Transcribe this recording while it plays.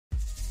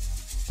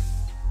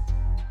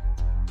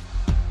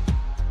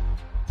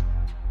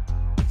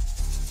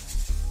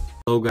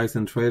Hello guys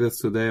and traders,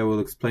 today I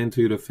will explain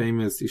to you the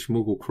famous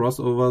Ichimoku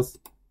crossovers.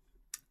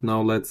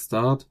 Now let's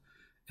start.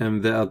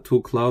 There are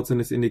two clouds in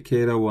this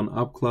indicator, one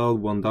up cloud,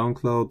 one down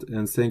cloud,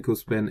 and Senko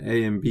span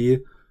A and B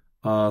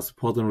are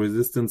support and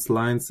resistance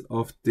lines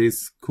of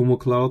these Kumo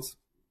clouds.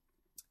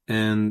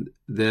 And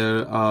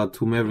there are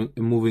two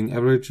moving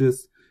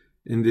averages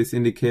in this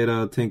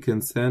indicator,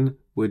 Tenkan Sen,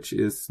 which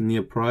is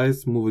near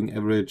price, moving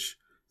average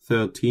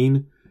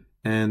 13,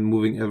 and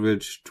moving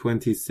average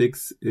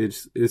 26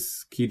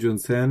 is Kijun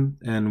Sen,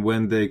 and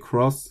when they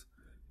cross,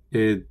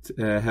 it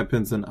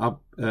happens an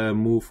up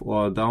move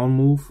or a down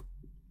move.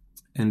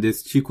 And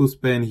this Chiku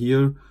span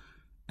here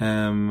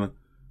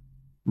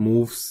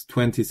moves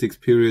 26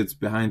 periods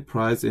behind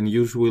price, and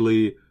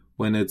usually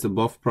when it's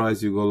above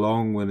price you go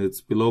long, when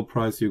it's below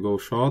price you go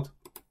short.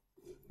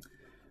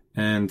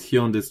 And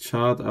here on this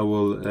chart I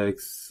will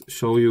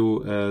show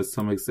you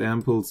some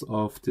examples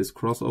of these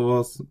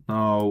crossovers.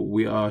 Now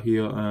we are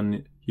here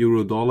on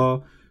euro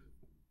dollar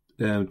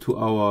to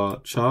our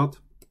chart.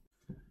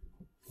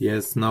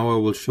 Yes, now I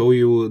will show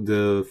you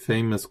the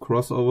famous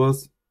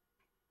crossovers.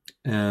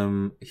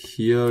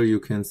 Here you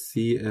can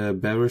see a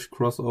bearish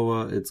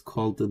crossover. It's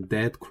called the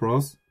dead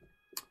cross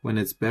when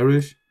it's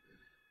bearish,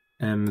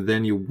 and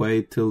then you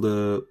wait till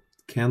the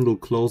candle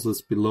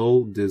closes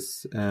below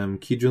this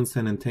Kijun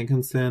Sen and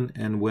Tenkan Sen,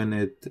 and when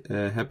it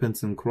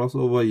happens in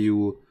crossover,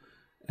 you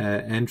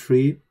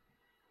entry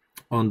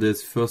on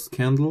this first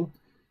candle.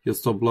 Your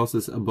stop loss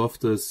is above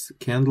this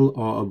candle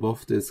or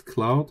above this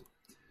cloud,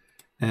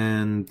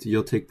 and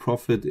your take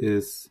profit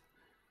is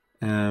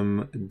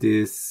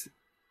this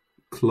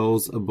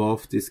close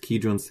above this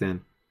Kijun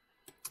Sen.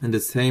 And the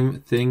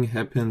same thing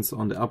happens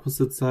on the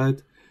opposite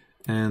side,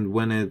 and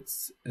when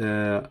it's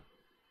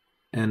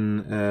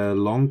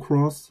long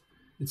cross,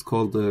 it's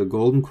called the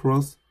golden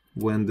cross,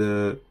 when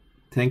the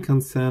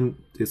Tenkan Sen,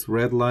 this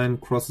red line,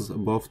 crosses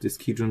above this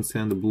Kijun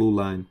Sen, the blue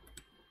line.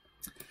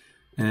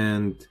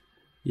 And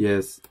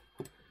yes,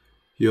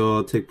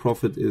 your take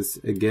profit is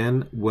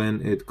again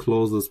when it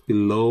closes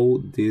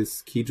below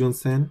this Kijun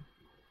Sen.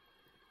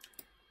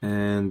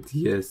 And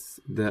yes,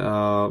 there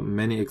are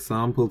many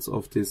examples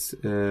of these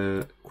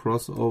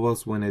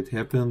crossovers when it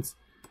happens.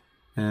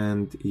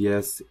 And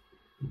yes,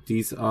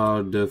 these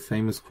are the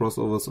famous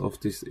crossovers of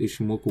this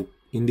Ichimoku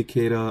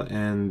indicator,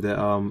 and there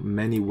are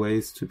many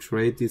ways to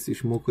trade this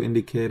Ichimoku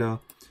indicator.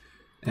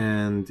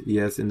 And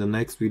yes, in the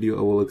next video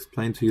I will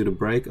explain to you the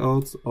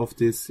breakouts of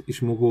this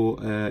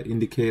Ichimoku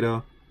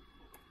indicator.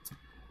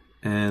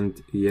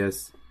 And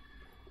yes,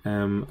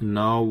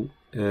 now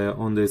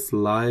on this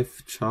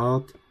live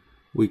chart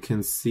we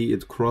can see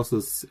it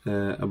crosses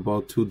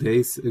about 2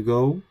 days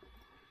ago,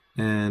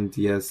 and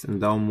yes, a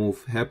down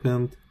move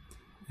happened,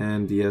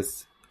 and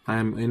yes,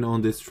 I'm in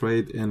on this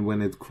trade, and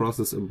when it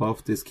crosses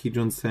above this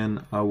Kijun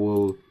Sen I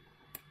will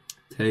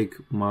take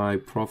my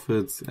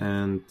profits.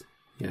 And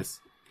yes,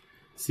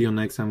 see you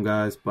next time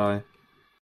guys, bye.